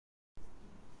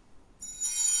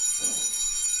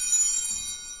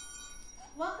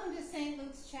St.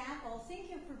 Luke's Chapel, thank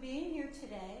you for being here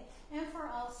today and for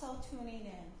also tuning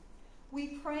in.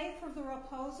 We pray for the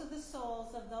repose of the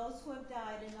souls of those who have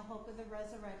died in the hope of the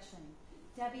resurrection.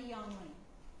 Debbie Youngling.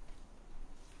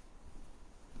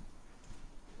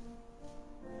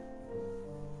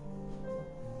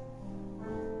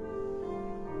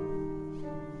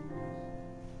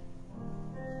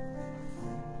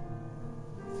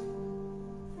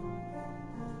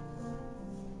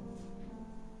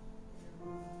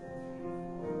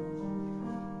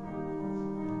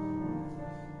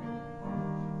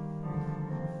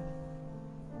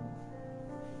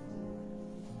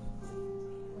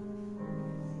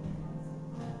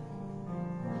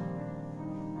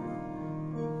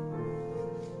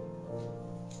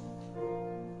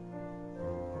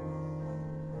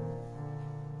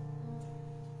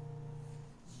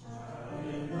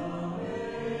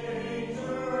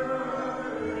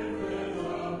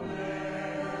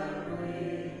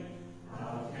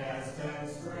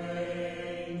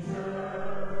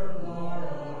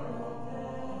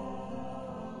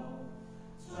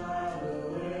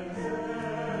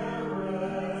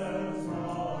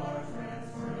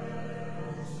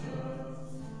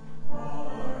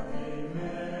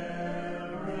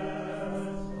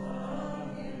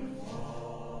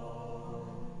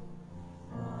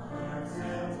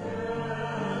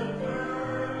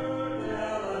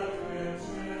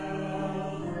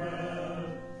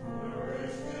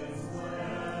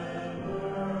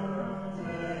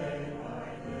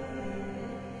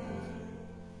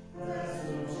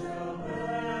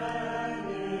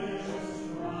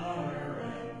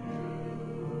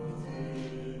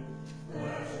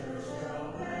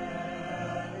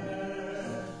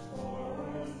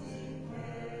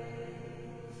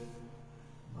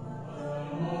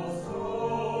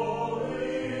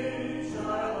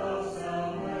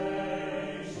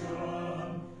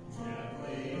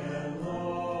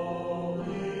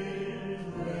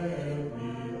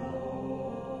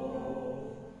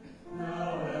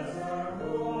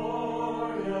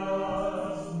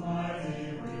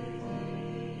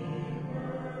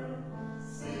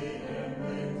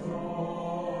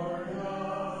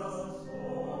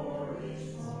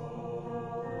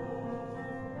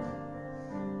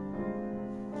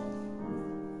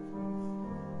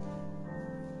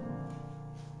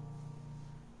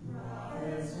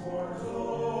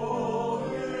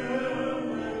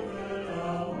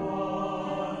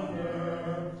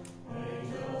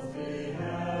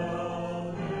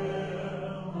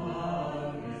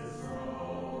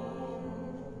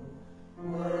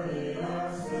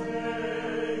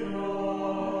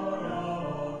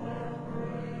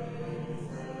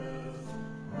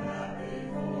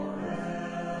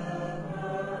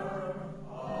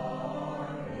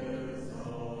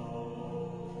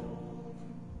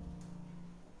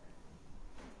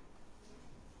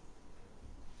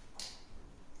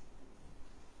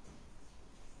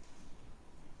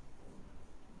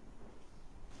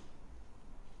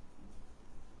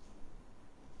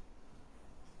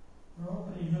 Our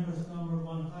opening hymn is number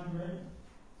 100.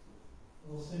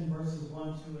 We'll sing verses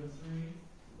 1, 2, and 3.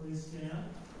 Please stand.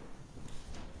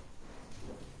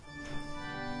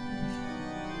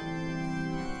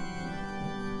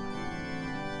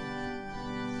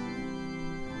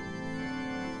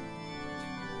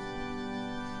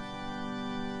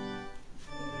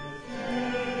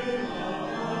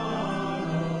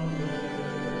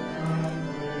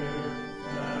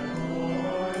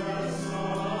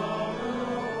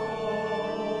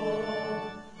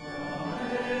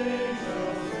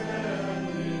 Angels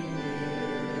standing near.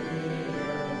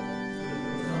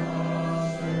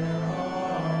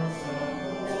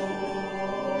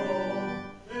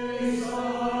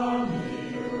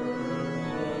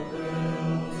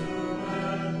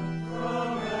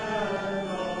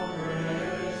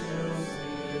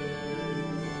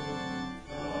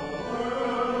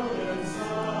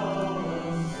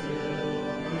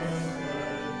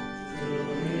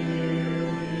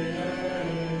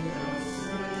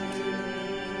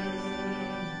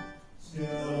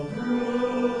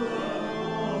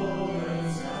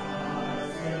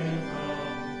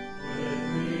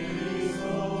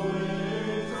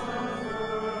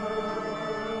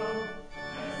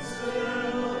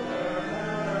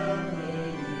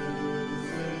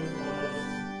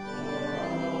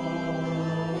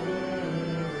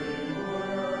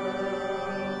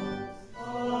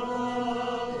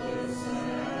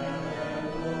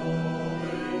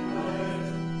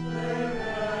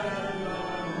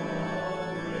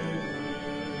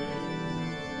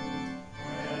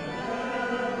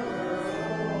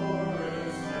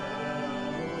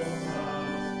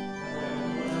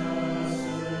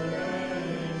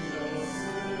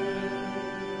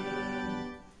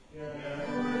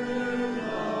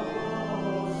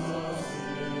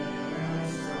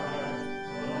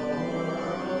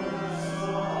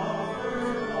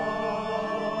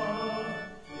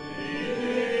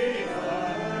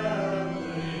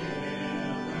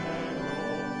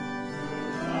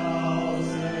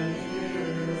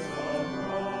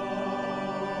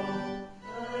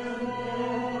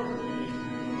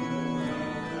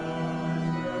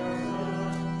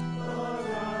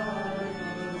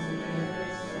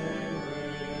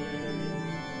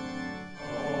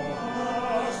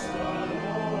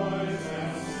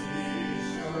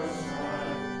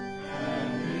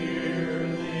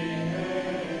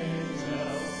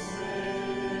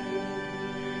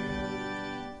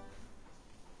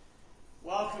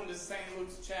 St.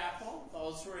 Luke's Chapel.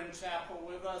 Those who are in chapel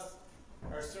with us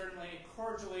are certainly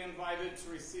cordially invited to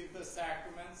receive the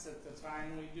sacraments at the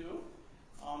time we do.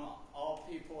 All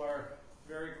people are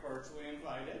very cordially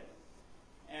invited.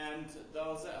 And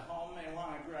those at home may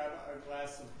want to grab a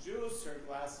glass of juice or a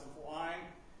glass of wine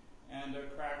and a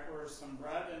cracker or some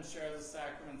bread and share the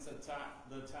sacraments at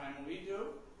the time we do.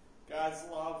 God's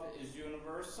love is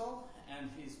universal, and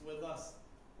he's with us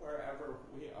wherever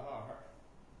we are.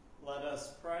 Let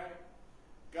us pray.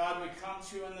 God, we come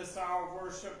to you in this hour of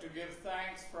worship to give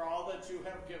thanks for all that you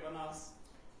have given us,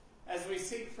 as we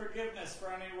seek forgiveness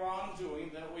for any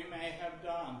wrongdoing that we may have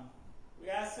done.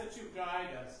 We ask that you guide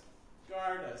us,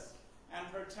 guard us,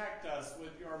 and protect us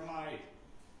with your might,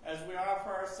 as we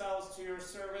offer ourselves to your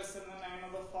service in the name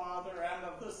of the Father, and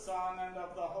of the Son, and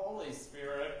of the Holy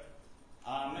Spirit.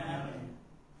 Amen.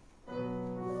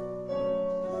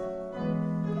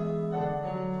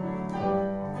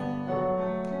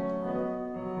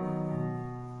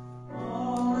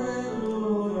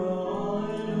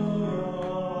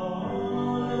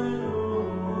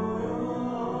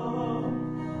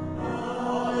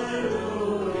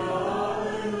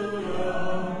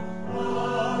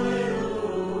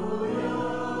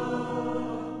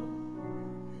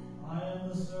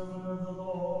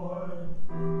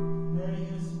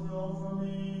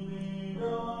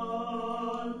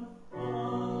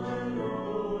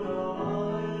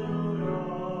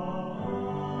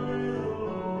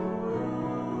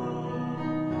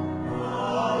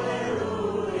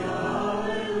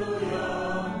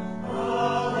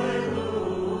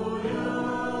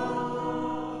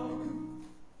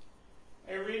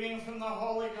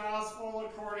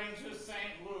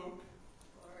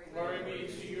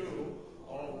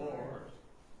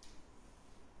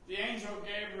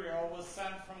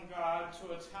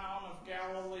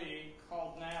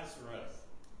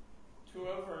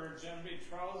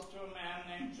 Betrothed to a man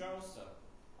named Joseph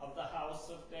of the house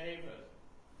of David.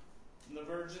 And the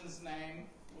virgin's name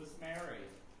was Mary.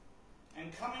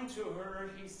 And coming to her,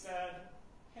 he said,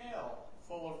 "Hail,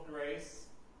 full of grace,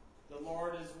 the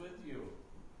Lord is with you."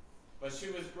 But she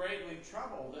was greatly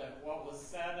troubled at what was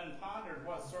said and pondered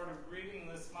what sort of greeting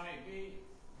this might be.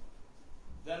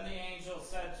 Then the angel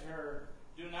said to her,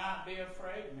 "Do not be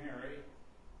afraid, Mary.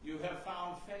 You have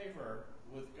found favor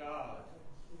with God.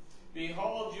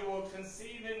 Behold, you will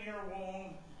conceive in your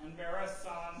womb and bear a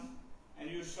son, and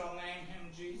you shall name him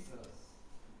Jesus.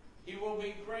 He will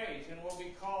be great and will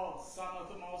be called Son of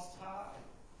the Most High.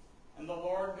 And the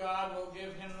Lord God will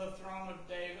give him the throne of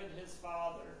David his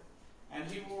father, and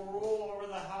he will rule over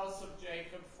the house of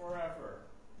Jacob forever.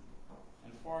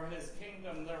 And for his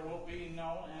kingdom there will be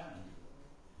no end."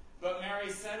 But Mary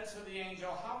said to the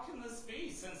angel, "How can this be,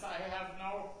 since I have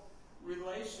no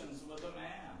relations with a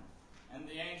man?" And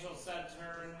the angel said to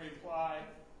her in reply,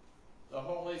 "The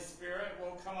Holy Spirit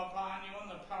will come upon you,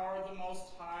 and the power of the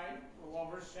Most High will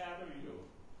overshadow you.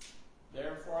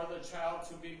 Therefore the child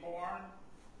to be born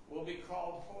will be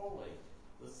called Holy,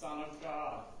 the Son of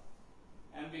God.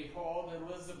 And behold,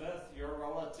 Elizabeth, your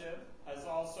relative, has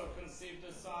also conceived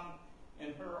a son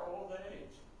in her old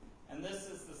age. And this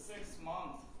is the 6th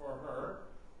month for her,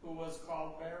 who was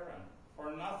called barren.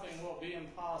 For nothing will be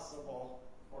impossible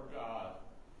for God."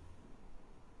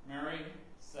 Mary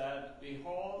said,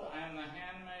 "Behold, I am the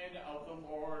handmaid of the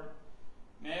Lord.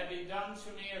 May it be done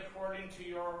to me according to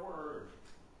your word."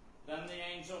 Then the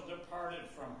angel departed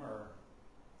from her.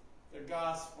 The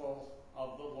Gospel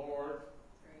of the Lord.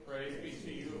 Praise be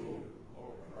to you,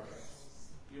 O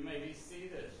Christ. You may be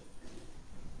seated.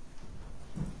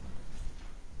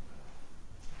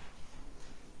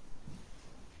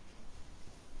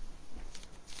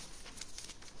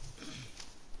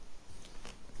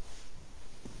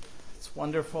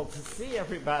 Wonderful to see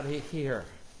everybody here.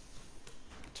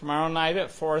 Tomorrow night at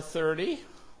 4:30,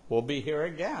 we'll be here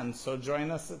again, so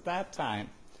join us at that time.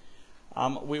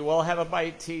 We will have a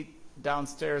bite to eat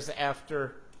downstairs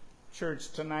after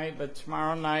church tonight, but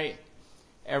tomorrow night,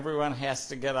 everyone has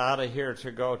to get out of here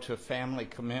to go to family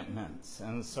commitments,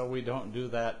 and so we don't do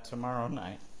that tomorrow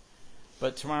night.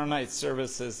 But tomorrow night's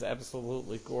service is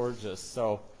absolutely gorgeous,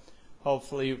 so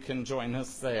hopefully you can join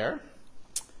us there.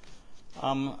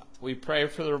 We pray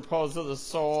for the repose of the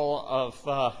soul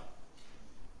of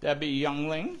Debbie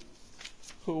Youngling,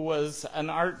 who was an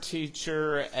art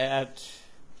teacher at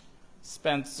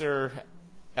Spencer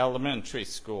Elementary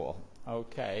School.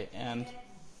 Okay, and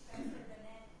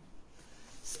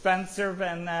Spencer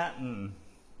Van Natten,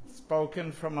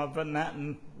 spoken from a Van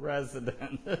Natten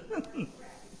resident.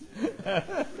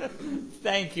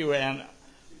 Thank you, Ann.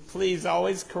 Please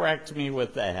always correct me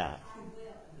with that.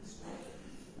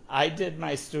 I did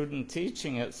my student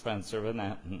teaching at Spencer Van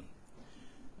Natten.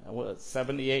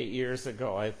 78 years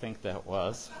ago, I think that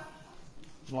was.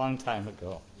 A long time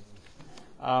ago.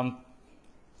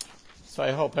 So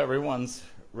I hope everyone's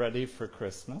ready for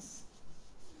Christmas.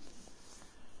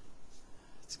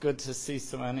 It's good to see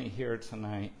so many here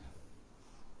tonight.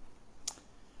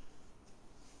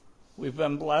 We've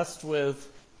been blessed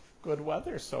with good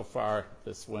weather so far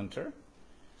this winter,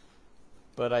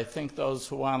 but I think those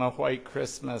who want a white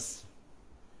Christmas,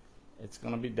 it's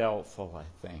going to be doubtful,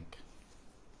 I think.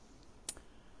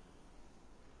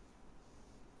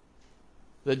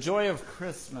 The joy of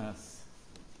Christmas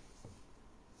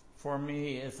for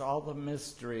me is all the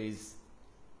mysteries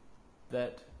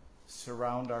that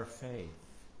surround our faith.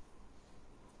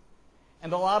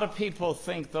 And a lot of people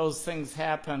think those things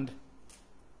happened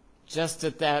just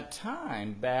at that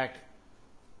time, back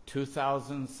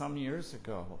 2,000 some years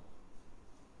ago,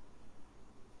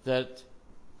 that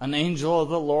an angel of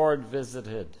the Lord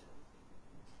visited.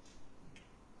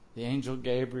 The angel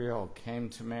Gabriel came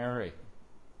to Mary.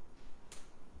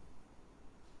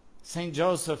 St.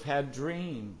 Joseph had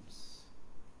dreams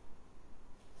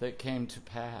that came to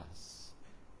pass.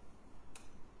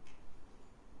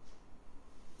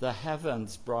 The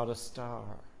heavens brought a star.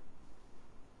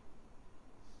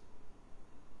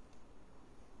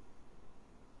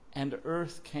 And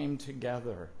earth came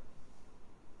together.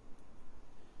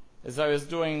 As I was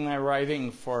doing my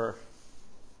writing for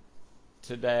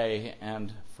today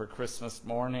and for Christmas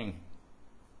morning,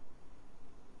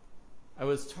 I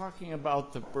was talking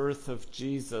about the birth of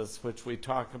Jesus, which we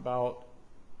talk about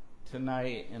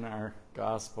tonight in our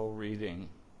gospel reading.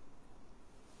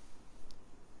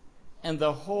 And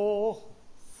the whole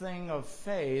thing of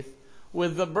faith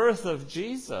with the birth of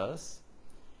Jesus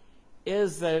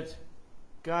is that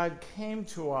God came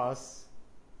to us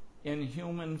in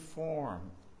human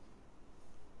form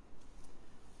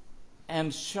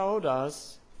and showed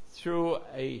us through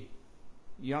a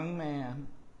young man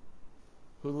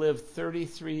who lived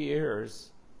 33 years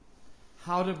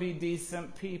how to be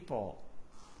decent people,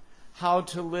 how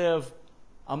to live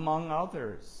among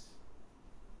others.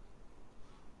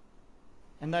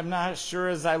 And I'm not sure,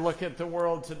 as I look at the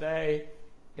world today,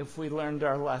 if we learned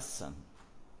our lesson.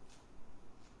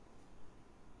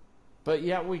 But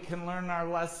yet we can learn our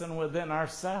lesson within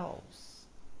ourselves.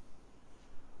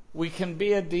 We can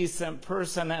be a decent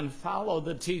person and follow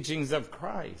the teachings of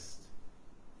Christ.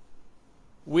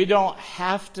 We don't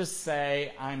have to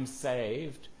say, I'm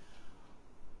saved.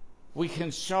 We can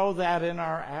show that in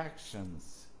our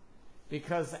actions,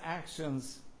 because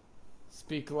actions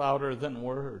speak louder than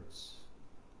words.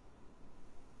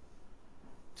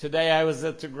 Today I was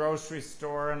at the grocery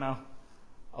store, and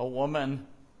a woman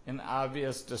in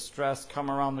obvious distress come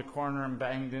around the corner and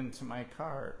banged into my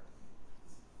cart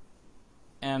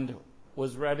and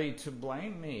was ready to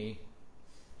blame me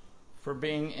for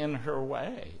being in her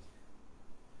way.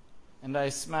 And I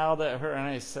smiled at her and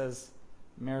I says,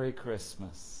 Merry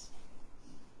Christmas.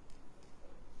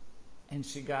 And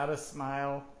she got a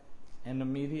smile and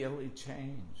immediately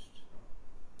changed.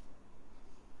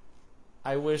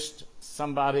 I wished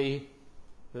somebody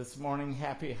this morning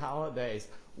happy holidays.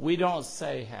 We don't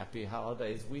say happy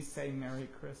holidays, we say Merry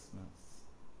Christmas.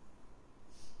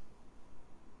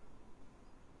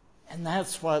 And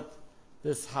that's what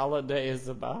this holiday is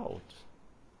about.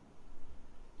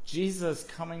 Jesus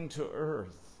coming to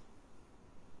earth,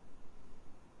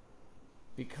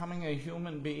 becoming a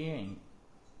human being,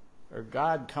 or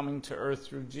God coming to earth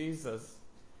through Jesus,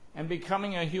 and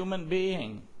becoming a human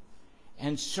being,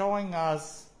 and showing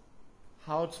us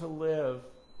how to live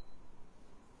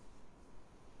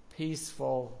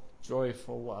peaceful,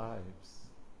 joyful lives.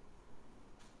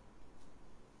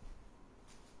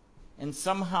 And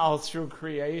somehow through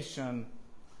creation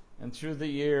and through the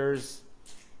years,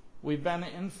 we've been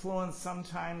influenced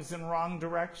sometimes in wrong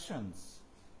directions.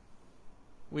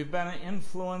 We've been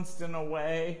influenced in a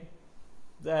way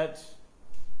that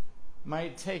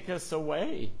might take us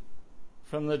away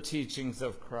from the teachings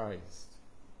of Christ.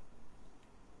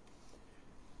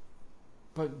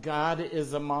 But God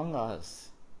is among us.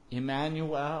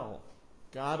 Emmanuel,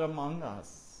 God among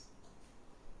us.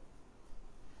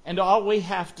 And all we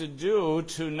have to do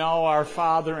to know our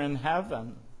Father in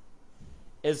heaven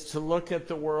is to look at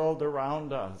the world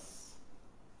around us.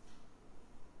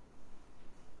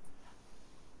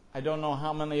 I don't know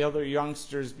how many other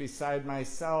youngsters beside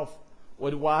myself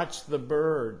would watch the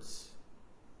birds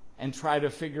and try to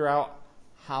figure out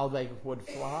how they would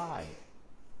fly.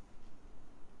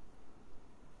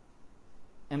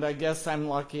 And I guess I'm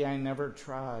lucky I never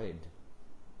tried.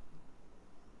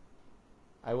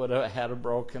 I would have had a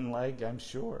broken leg, I'm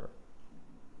sure.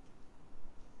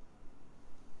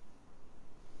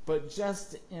 But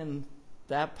just in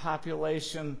that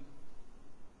population,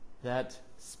 that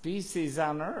species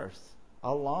on Earth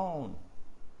alone,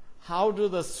 how do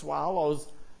the swallows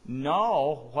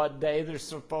know what day they're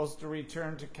supposed to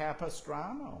return to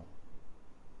Capistrano?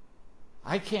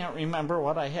 I can't remember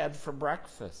what I had for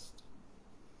breakfast.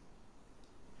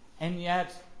 And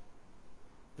yet,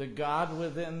 the God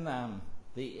within them,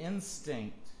 the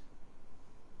instinct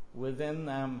within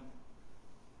them,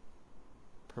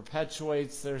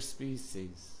 perpetuates their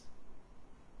species.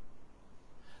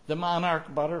 The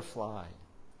monarch butterfly.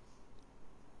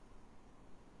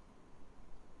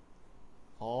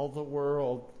 All the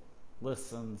world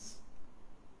listens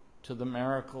to the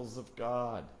miracles of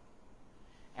God.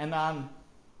 And on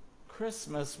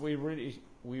Christmas, we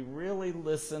really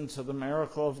listen to the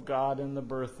miracle of God in the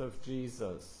birth of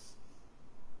Jesus.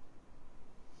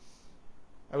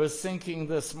 I was thinking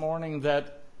this morning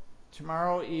that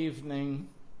tomorrow evening,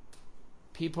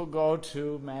 people go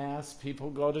to Mass, people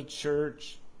go to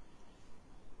church,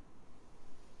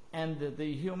 and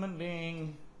the human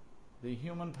being, the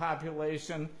human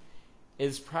population,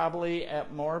 is probably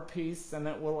at more peace than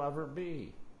it will ever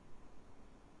be.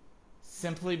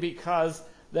 Simply because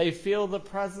they feel the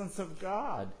presence of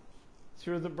God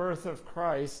through the birth of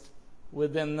Christ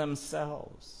within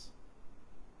themselves.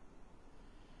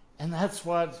 And that's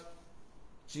what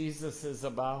Jesus is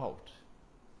about.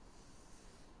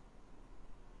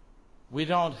 We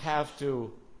don't have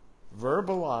to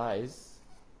verbalize.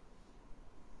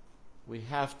 We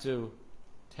have to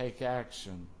take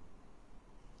action.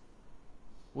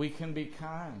 We can be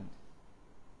kind.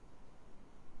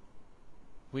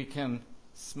 We can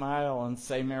smile and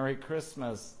say Merry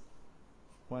Christmas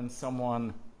when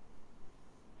someone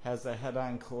has a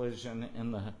head-on collision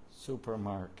in the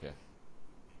supermarket.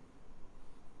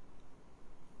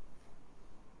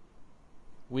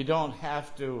 We don't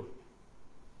have to,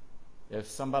 if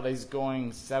somebody's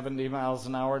going 70 miles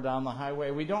an hour down the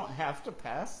highway, we don't have to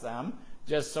pass them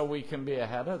just so we can be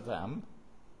ahead of them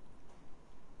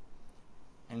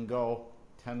and go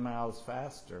 10 miles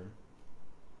faster.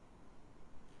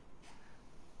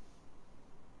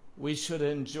 We should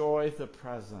enjoy the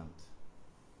present.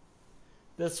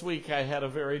 This week I had a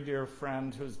very dear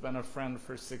friend who's been a friend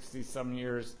for 60-some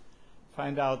years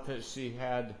find out that she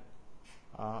had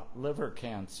liver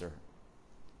cancer.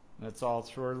 And it's all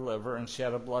through her liver, and she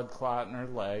had a blood clot in her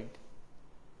leg.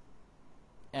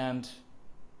 And,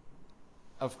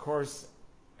 of course,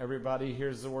 everybody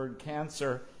hears the word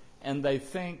cancer, and they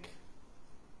think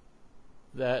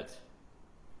that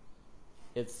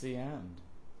it's the end.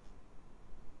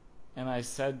 And I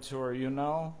said to her, you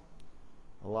know,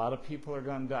 a lot of people are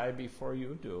going to die before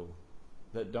you do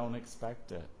that don't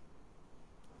expect it.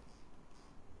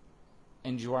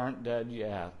 And you aren't dead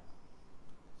yet.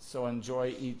 So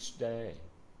enjoy each day.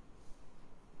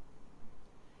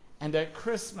 And at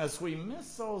Christmas, we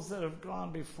miss those that have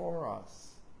gone before us.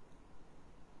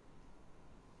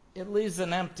 It leaves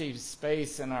an empty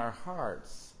space in our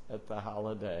hearts at the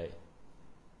holiday.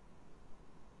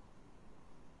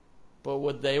 But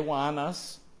would they want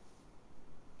us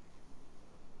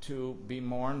to be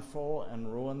mournful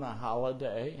and ruin the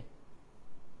holiday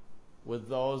with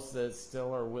those that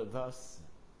still are with us,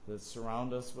 that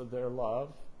surround us with their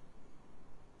love?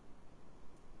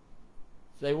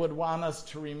 They would want us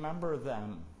to remember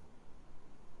them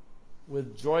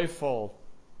with joyful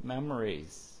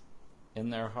memories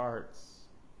in their hearts.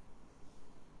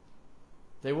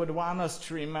 They would want us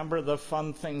to remember the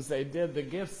fun things they did, the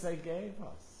gifts they gave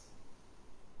us.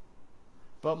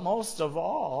 But most of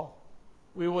all,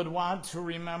 we would want to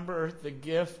remember the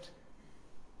gift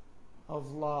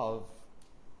of love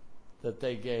that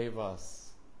they gave us.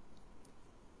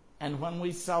 And when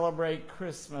we celebrate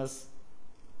Christmas,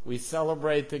 we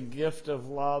celebrate the gift of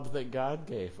love that God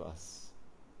gave us,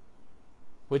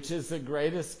 which is the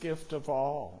greatest gift of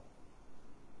all.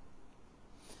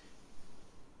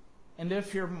 And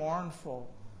if you're mournful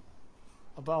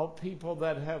about people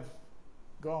that have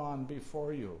gone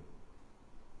before you,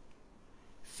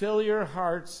 fill your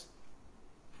hearts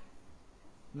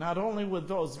not only with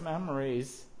those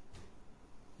memories,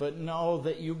 but know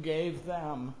that you gave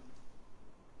them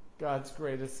God's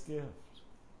greatest gift,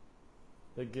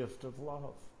 the gift of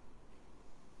love.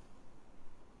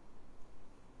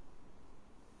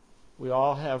 We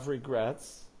all have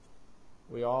regrets.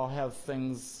 We all have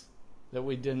things that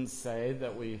we didn't say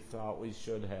that we thought we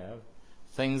should have,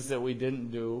 things that we didn't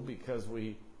do because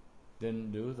we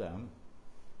didn't do them,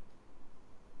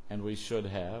 and we should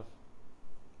have.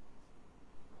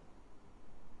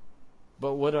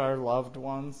 But would our loved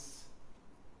ones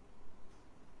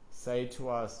say to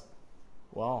us,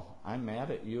 well, I'm mad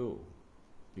at you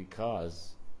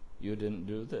because you didn't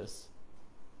do this.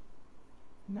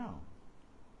 No.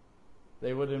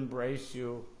 They would embrace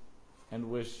you and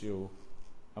wish you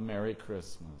a Merry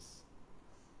Christmas.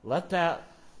 Let that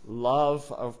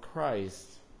love of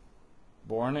Christ,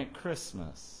 born at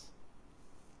Christmas,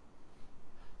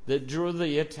 that drew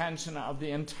the attention of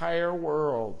the entire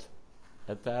world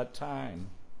at that time,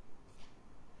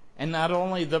 and not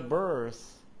only the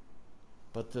birth,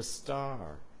 but the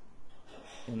star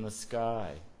in the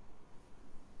sky,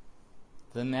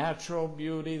 the natural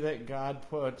beauty that God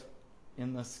put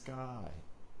in the sky.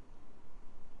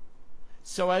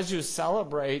 So as you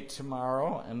celebrate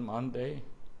tomorrow and Monday,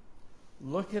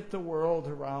 look at the world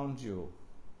around you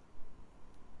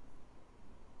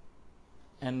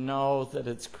and know that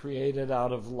it's created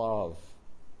out of love.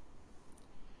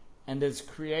 And it's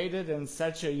created in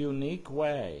such a unique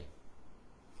way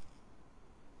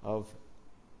of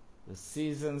the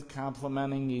seasons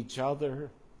complementing each other,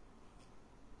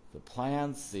 the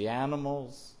plants, the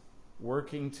animals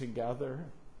working together,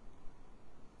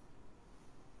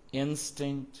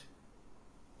 instinct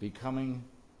becoming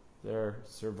their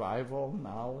survival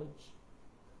knowledge.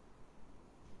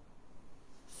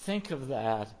 Think of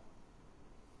that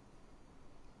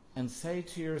and say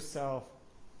to yourself,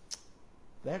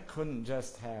 that couldn't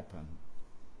just happen.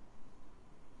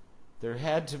 There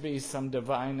had to be some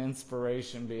divine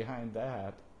inspiration behind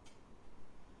that.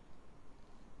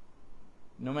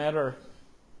 No matter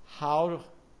how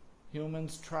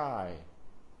humans try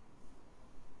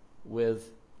with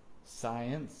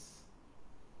science,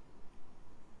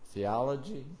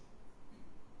 theology,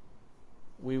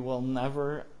 we will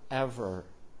never, ever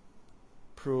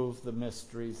prove the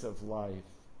mysteries of life,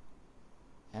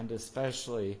 and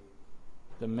especially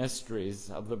the mysteries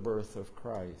of the birth of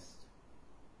Christ.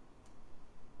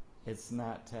 It's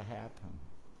not to happen.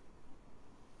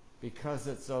 Because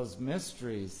it's those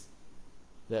mysteries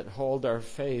that hold our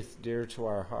faith dear to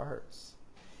our hearts.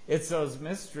 It's those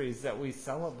mysteries that we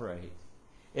celebrate.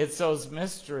 It's those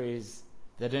mysteries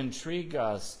that intrigue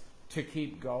us to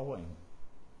keep going.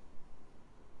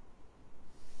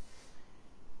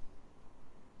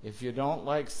 If you don't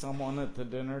like someone at the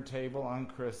dinner table on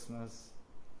Christmas,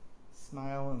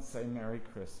 smile and say Merry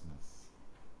Christmas.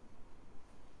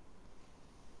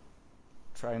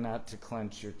 Try not to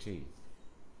clench your teeth.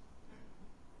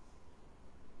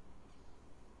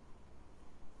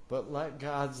 But let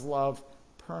God's love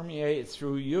permeate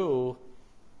through you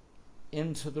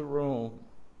into the room.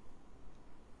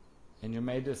 And you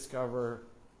may discover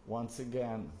once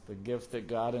again the gift that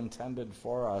God intended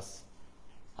for us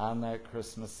on that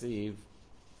Christmas Eve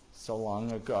so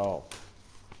long ago.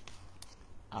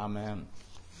 Amen.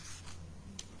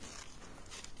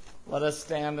 Let us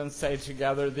stand and say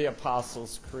together the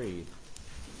Apostles' Creed.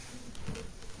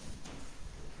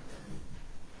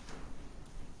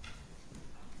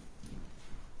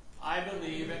 I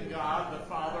believe in God, the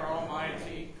Father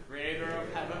Almighty, creator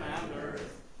of heaven and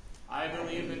earth. I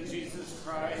believe in Jesus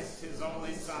Christ, his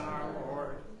only Son, our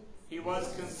Lord. He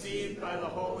was conceived by the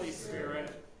Holy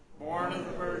Spirit, born of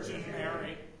the Virgin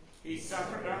Mary. He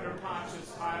suffered under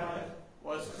Pontius Pilate,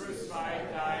 was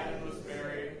crucified, died, and was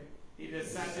buried. He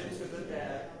descended to the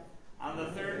dead. On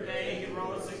the third day he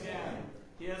rose again.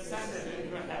 He ascended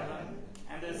into heaven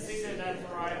and is seated at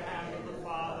the right hand of the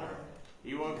Father.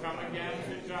 He will come again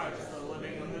to judge the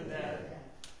living and the dead.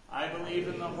 I believe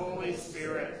in the Holy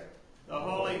Spirit, the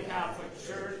Holy Catholic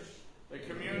Church, the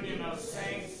communion of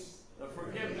saints, the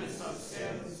forgiveness of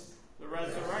sins, the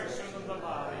resurrection of the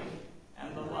body,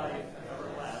 and the life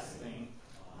everlasting.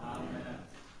 Amen.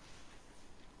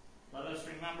 Let us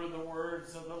remember the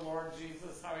words of the Lord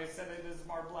Jesus, how he said it is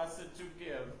more blessed to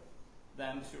give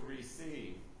than to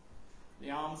receive. The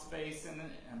alms basin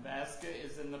and basket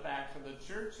is in the back of the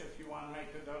church. If you want to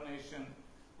make a donation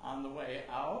on the way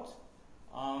out,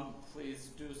 please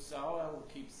do so. I will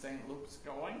keep St. Luke's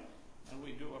going, and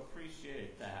we do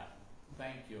appreciate that.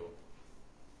 Thank you.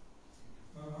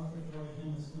 Our offertory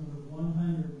hymn is number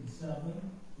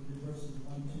 107, with verses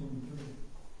 1, 2, and 3.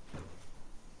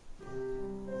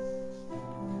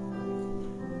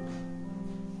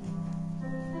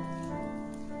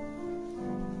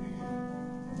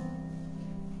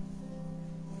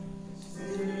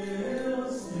 Through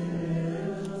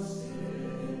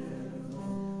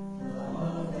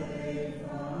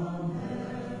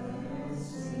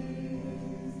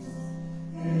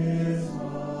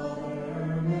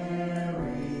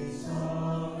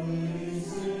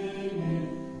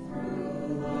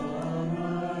the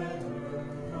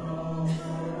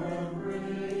night,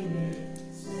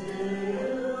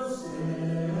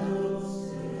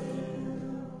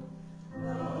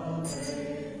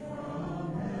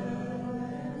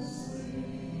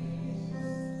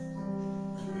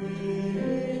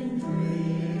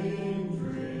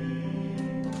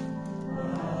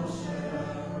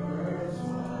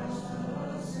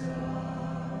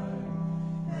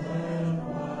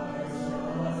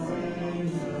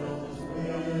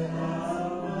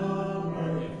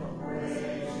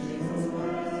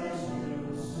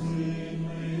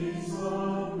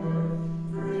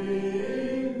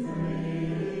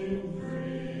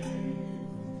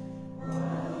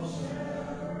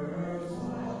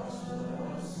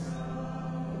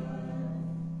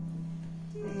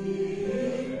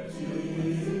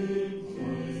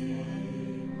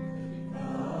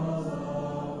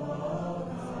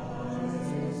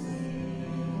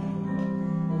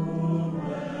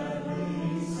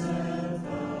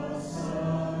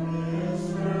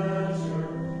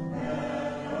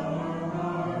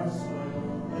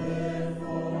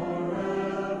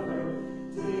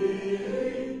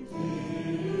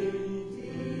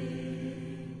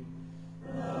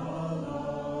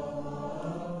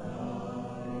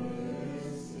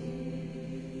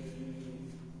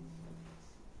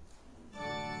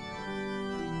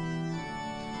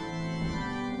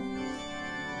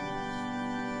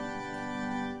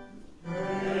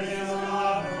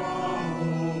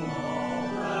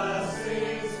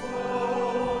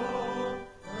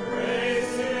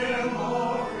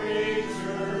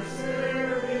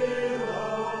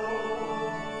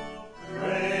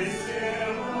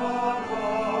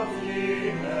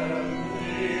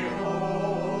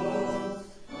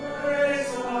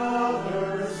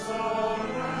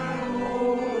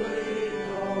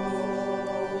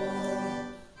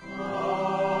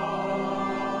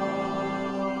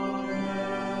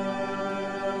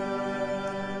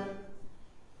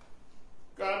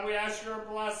 ask your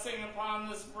blessing upon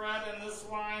this bread and this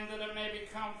wine, that it may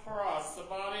become for us the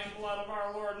body and blood of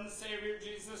our Lord and Savior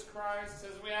Jesus Christ,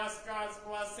 as we ask God's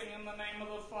blessing in the name of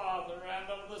the Father, and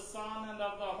of the Son, and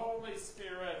of the Holy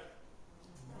Spirit.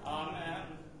 Amen.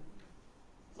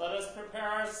 Let us prepare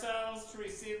ourselves to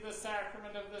receive the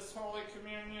sacrament of this Holy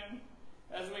Communion,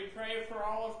 as we pray for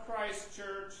all of Christ's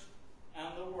church and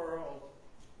the world.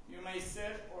 You may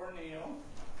sit or kneel.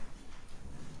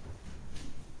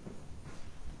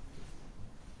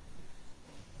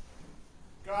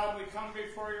 God, we come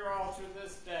before your altar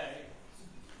this day,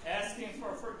 asking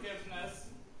for forgiveness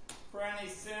for any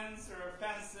sins or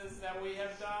offenses that we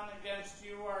have done against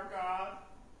you, our God,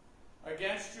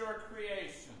 against your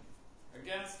creation,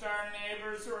 against our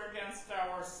neighbors, or against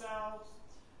ourselves.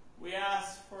 We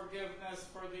ask forgiveness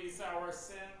for these our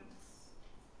sins.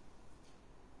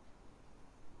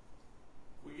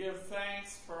 We give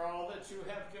thanks for all that you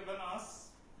have given us,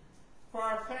 for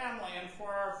our family and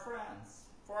for our friends,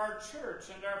 for our church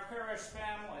and our parish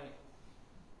family,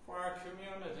 for our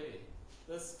community,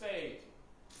 the state,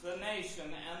 the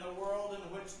nation, and the world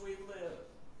in which we live.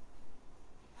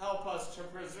 Help us to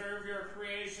preserve your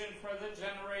creation for the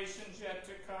generations yet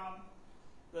to come,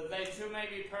 that they too may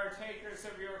be partakers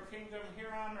of your kingdom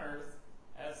here on earth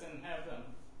as in heaven.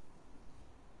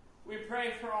 We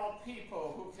pray for all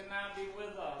people who cannot be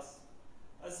with us,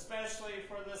 especially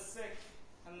for the sick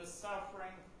and the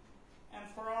suffering, and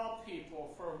for all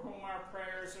people for whom our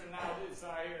prayers are now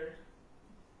desired.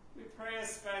 We pray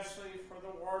especially for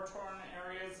the war-torn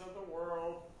areas of the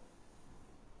world,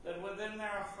 that within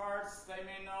their hearts they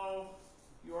may know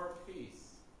your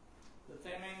peace, that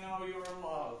they may know your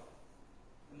love,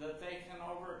 and that they can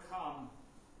overcome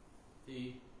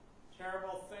the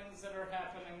terrible things that are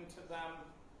happening to them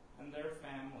and their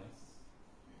families.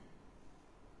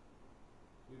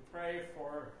 We pray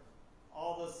for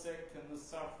all the sick and the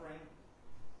suffering.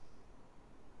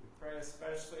 We pray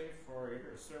especially for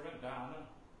your servant Donna.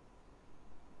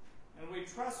 And we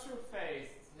trust your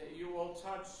faith that you will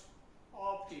touch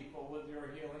all people with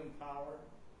your healing power.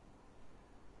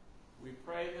 We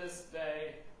pray this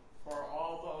day for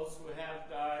all those who have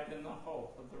died in the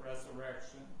hope of the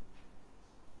resurrection.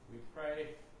 We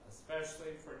pray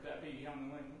especially for Debbie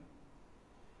Youngling.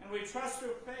 And we trust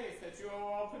your faith that you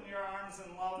will open your arms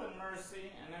in love and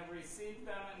mercy and have received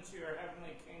them into your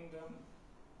heavenly kingdom.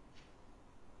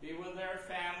 Be with their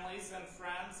families and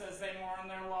friends as they mourn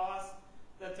their loss,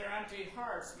 that their empty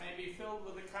hearts may be filled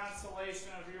with the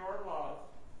consolation of your love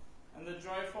and the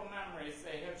joyful memories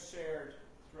they have shared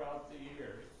throughout the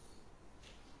years.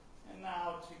 And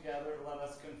now together let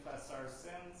us confess our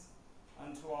sins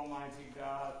unto Almighty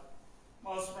God.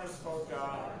 Most merciful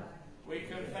God, we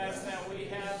confess that we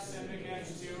have sinned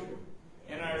against you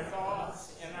in our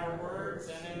thoughts, in our words,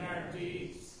 and in our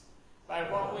deeds, by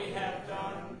what we have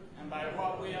done and by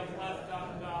what we have left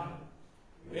undone.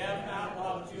 We have not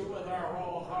loved you with our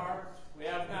whole heart. We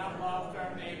have not loved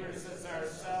our neighbors as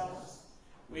ourselves.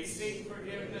 We seek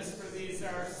forgiveness for these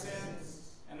our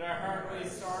sins, and are heartily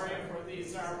sorry for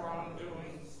these our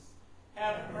wrongdoings.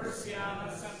 Have mercy on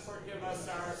us and forgive us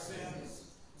our sins,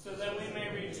 so that we may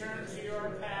return to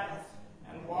your path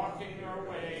and walk in your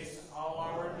ways all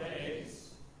our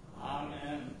days.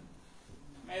 Amen.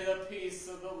 May the peace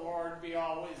of the Lord be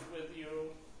always with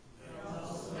you. And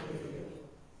also with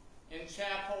you. In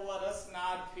chapel, let us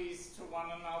nod peace to one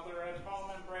another. At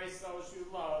home, embrace those you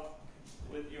love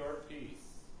with your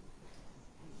peace.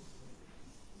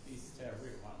 Peace to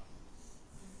everyone.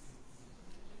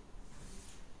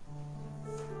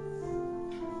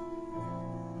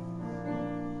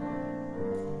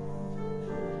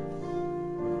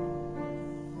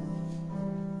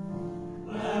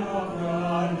 Lamb of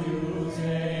God, you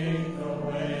take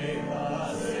away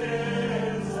the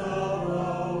sins of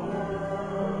the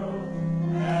world.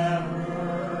 Have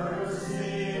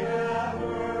mercy on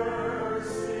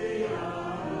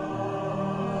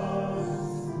us.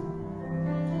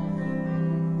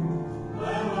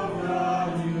 Lamb of God,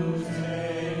 you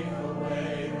take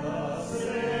away the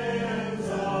sins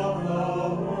of the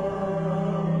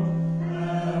world.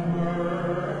 Have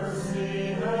mercy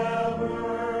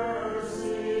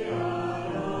on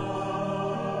us.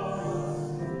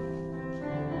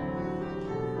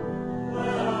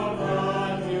 Lamb of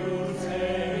God, you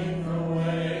take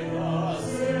away the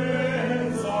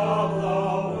sins of the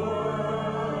world.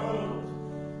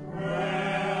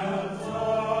 Grant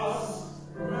us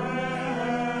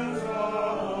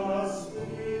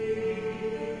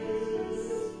peace.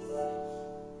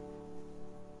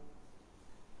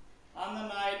 On the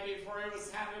night before he was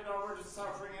handed over to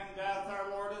suffering and death, our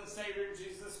Lord and Savior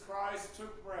Jesus Christ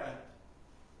took bread.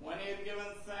 When he had given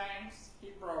thanks,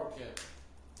 he broke it.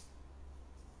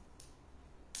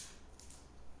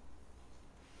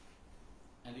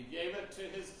 And he gave it to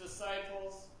his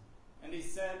disciples, and he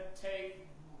said, "Take,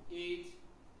 eat.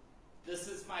 This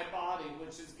is my body,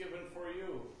 which is given for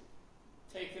you.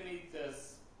 Take and eat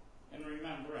this in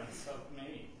remembrance of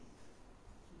me."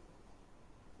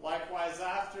 Likewise,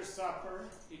 after supper,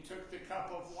 he took the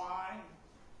cup of wine.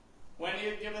 When he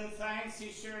had given thanks,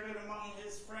 he shared it among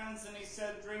his friends, and he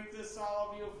said, "Drink this, all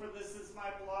of you, for this is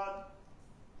my blood,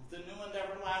 the new and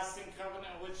everlasting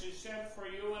covenant, which is shed for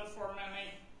you and for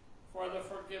many, for the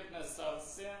forgiveness of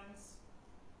sins.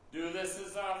 Do this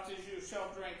as oft as you shall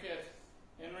drink it,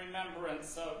 in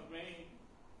remembrance of me.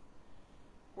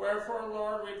 Wherefore,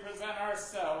 Lord, we present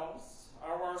ourselves,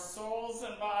 our souls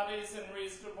and bodies in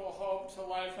reasonable hope to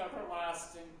life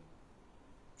everlasting,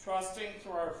 trusting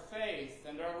through our faith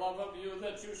and our love of you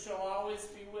that you shall always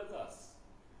be with us,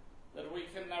 that we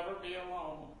can never be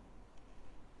alone.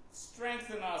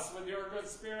 Strengthen us with your good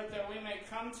spirit that we may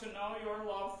come to know your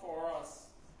love for us,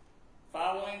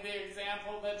 following the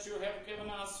example that you have given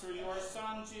us through your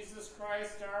Son, Jesus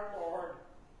Christ our Lord,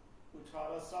 who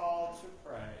taught us all to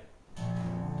pray.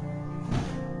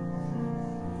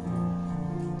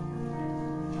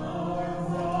 Our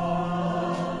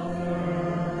Father,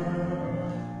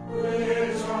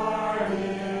 which art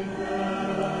in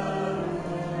heaven,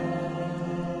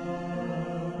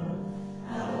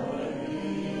 hallowed be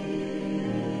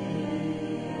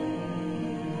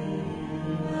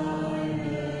thy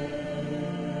name.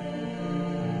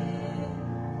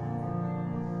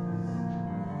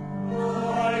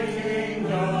 Thy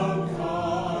kingdom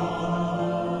come,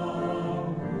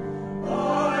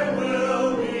 thy will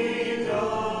be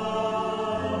done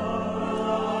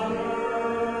on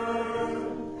earth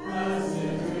as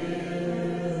it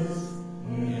is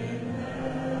in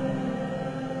heaven.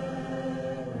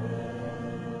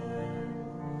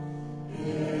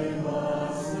 Give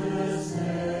us this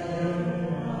day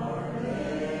our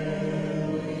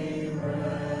daily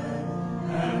bread,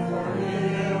 and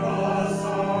forgive us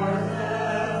our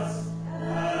debts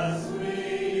as we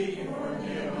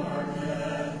forgive our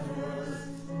debtors.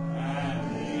 And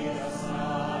lead us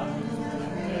not into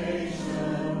temptation,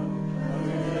 but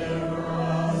deliver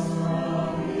us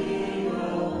from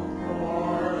evil.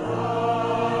 For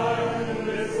thine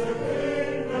is the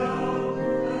kingdom,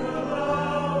 and the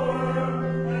power,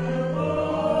 and the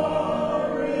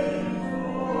glory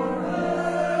forever.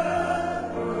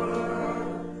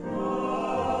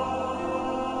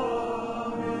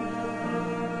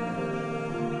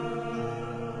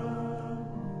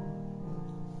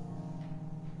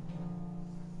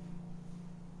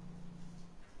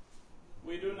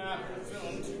 We do not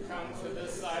presume to come to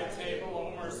this thy table,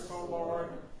 O merciful Lord,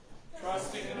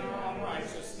 trusting in our own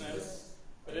righteousness,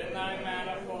 but in thy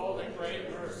manifold and great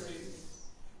mercies.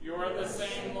 You are the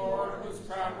same Lord, whose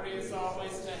property is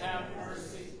always to have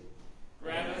mercy.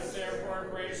 Grant us therefore,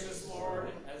 gracious Lord,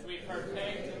 as we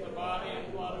partake in the body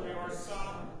and blood of your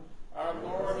Son, our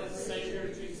Lord and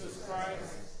Savior Jesus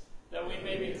Christ, that we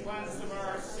may be cleansed of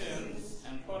our sins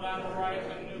and put on the right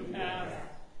and new path,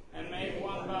 and make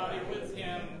one body with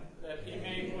him, that he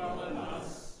may dwell in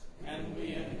us, and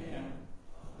we in him.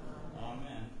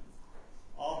 Amen.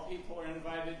 All people are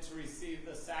invited to receive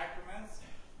the sacraments.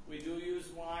 We do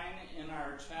use wine in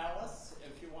our chalice.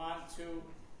 If you want to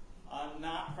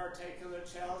not partake of the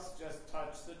chalice, just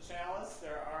touch the chalice.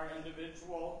 There are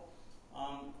individual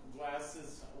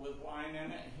glasses with wine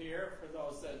in it here for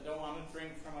those that don't want to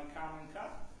drink from a common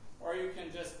cup, or you can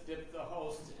just dip the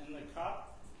host in the cup.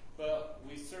 But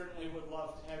we certainly would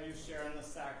love to have you share in the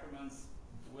sacraments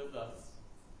with us.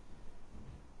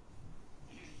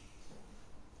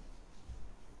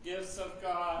 Gifts of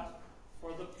God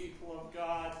for the people of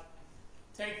God.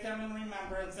 Take them in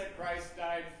remembrance that Christ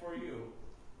died for you.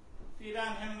 Feed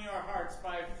on him in your hearts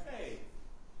by faith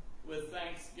with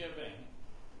thanksgiving.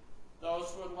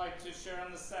 Those who would like to share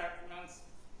in the sacraments,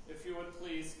 if you would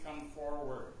please come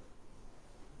forward.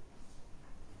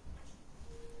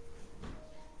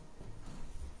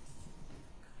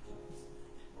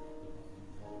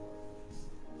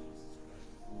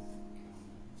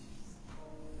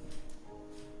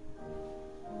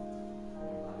 Amen.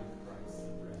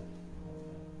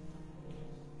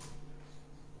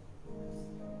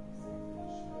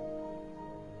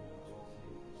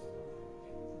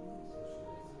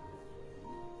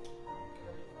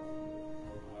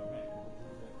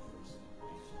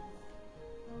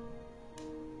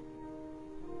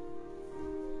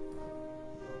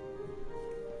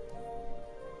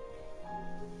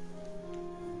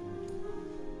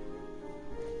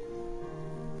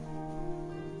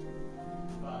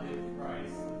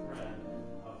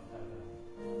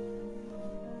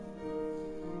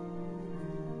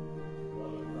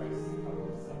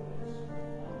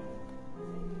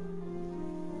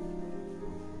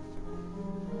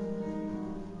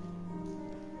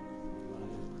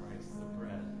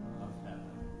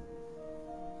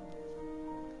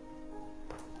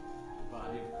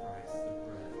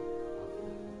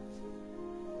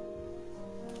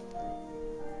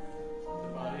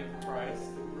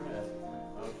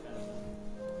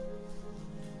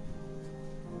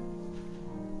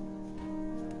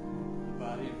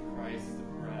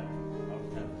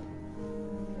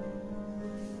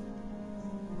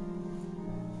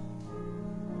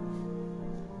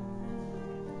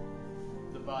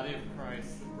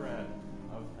 Christ, the bread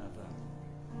of heaven.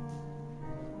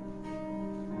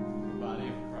 The body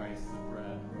of Christ, the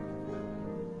bread of heaven.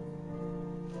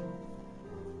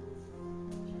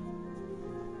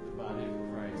 The body of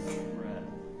Christ, the bread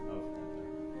of heaven.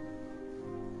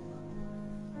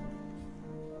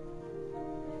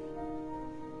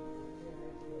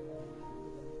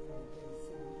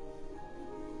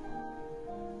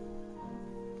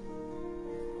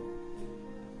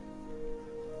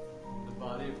 The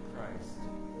body of Christ,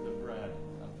 the bread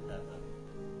of heaven.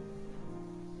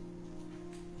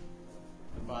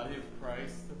 The body of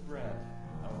Christ, the bread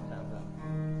of heaven.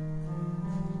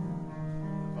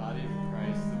 The body of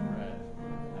Christ, the bread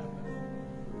of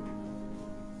heaven.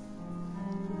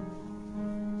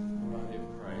 The body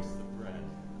of Christ, the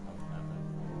bread of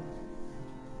heaven.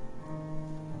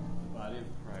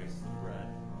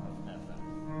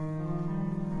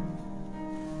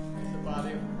 The body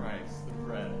of Christ, the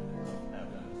bread of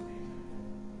heaven.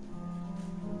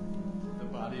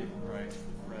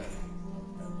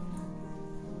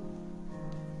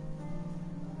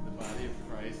 The body of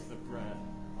Christ, the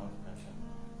bread of heaven.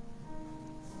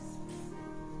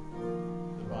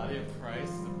 The body of Christ, the bread of heaven. The body of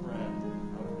Christ, the bread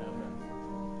of heaven.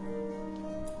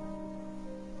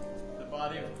 The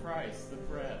body of Christ, the bread of heaven. The body of Christ, the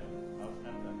bread of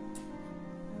heaven.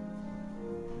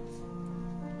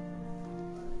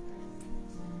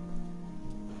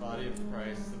 The body of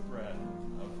Christ, the bread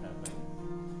of heaven.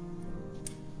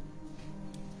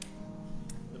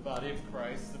 The body of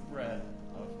Christ, the bread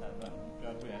of heaven.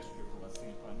 God, we ask your blessing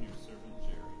upon your servant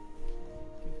Jerry.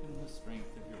 Give him the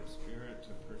strength of your spirit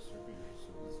to persevere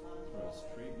through his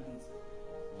treatments,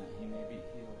 and that he may be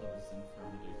healed of his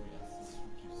infirmity. We ask this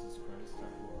through Jesus Christ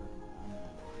our Lord. Amen.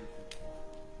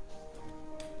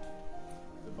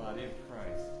 The body of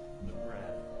Christ, the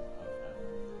bread of heaven.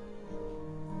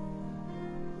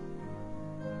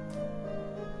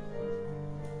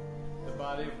 The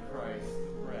body of Christ,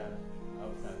 the bread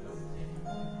of heaven.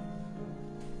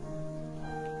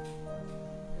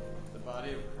 The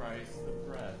body of Christ, the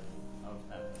bread of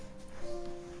heaven.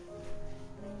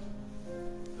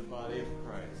 The body of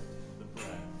Christ, the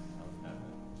bread of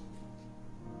heaven.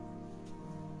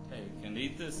 Take and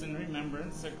eat this in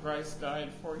remembrance that Christ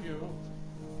died for you.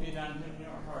 Feed on him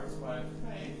your hearts by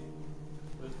faith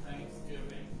with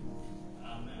thanksgiving.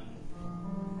 Amen.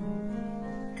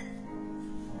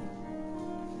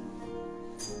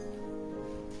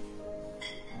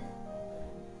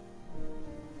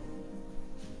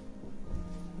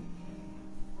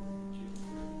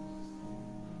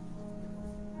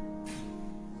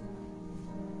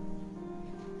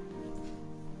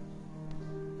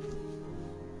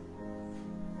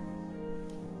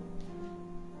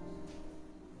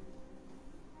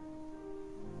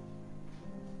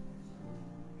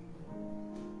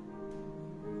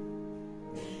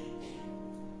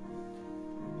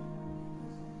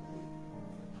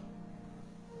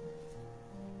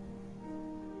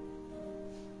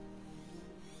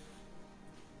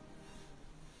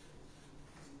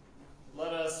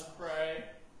 Let us pray.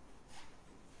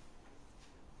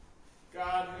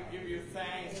 God, we give you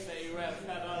thanks that you have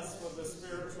fed us with the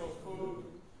spiritual food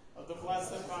of the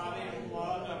blessed body and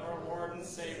blood of our Lord and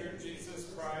Savior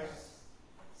Jesus Christ.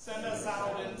 Send us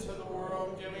out into the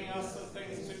world, giving us the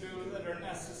things to do that are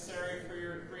necessary for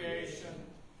your creation,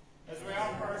 as we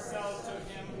offer ourselves to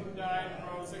him who died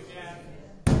and rose again,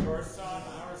 your Son,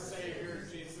 our Savior,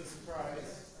 Jesus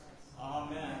Christ.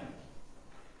 Amen.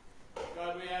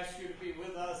 God, we ask you to be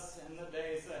with us in the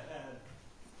days ahead.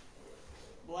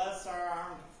 Bless our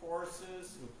armed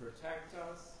forces who protect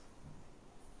us.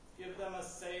 Give them a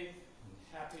safe and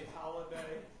happy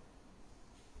holiday.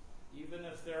 Even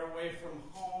if they're away from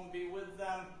home, be with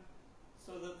them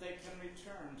so that they can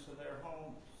return to their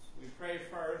homes. We pray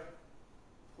for our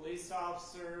police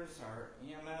officers, our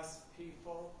EMS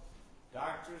people,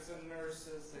 doctors and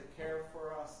nurses that care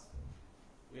for us.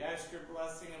 We ask your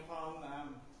blessing upon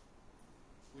them.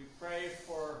 We pray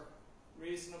for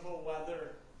reasonable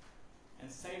weather and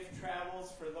safe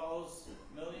travels for those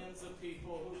millions of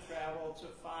people who travel to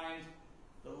find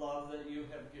the love that you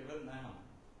have given them.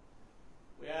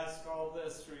 We ask all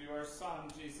this through your Son,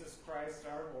 Jesus Christ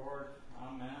our Lord.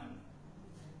 Amen.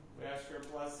 We ask your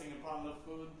blessing upon the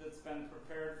food that's been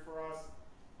prepared for us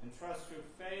and trust through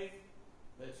faith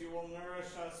that you will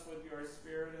nourish us with your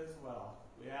Spirit as well.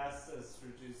 We ask this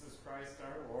through Jesus Christ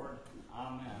our Lord.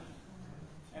 Amen.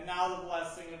 And now the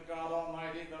blessing of God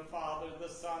Almighty, the Father, the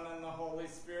Son, and the Holy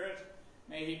Spirit,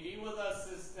 may he be with us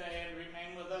this day and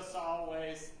remain with us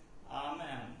always.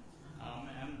 Amen.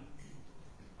 Amen.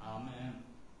 Amen.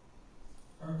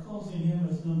 Our closing hymn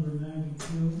is number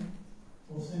 92.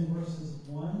 We'll sing verses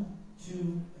 1,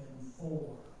 2,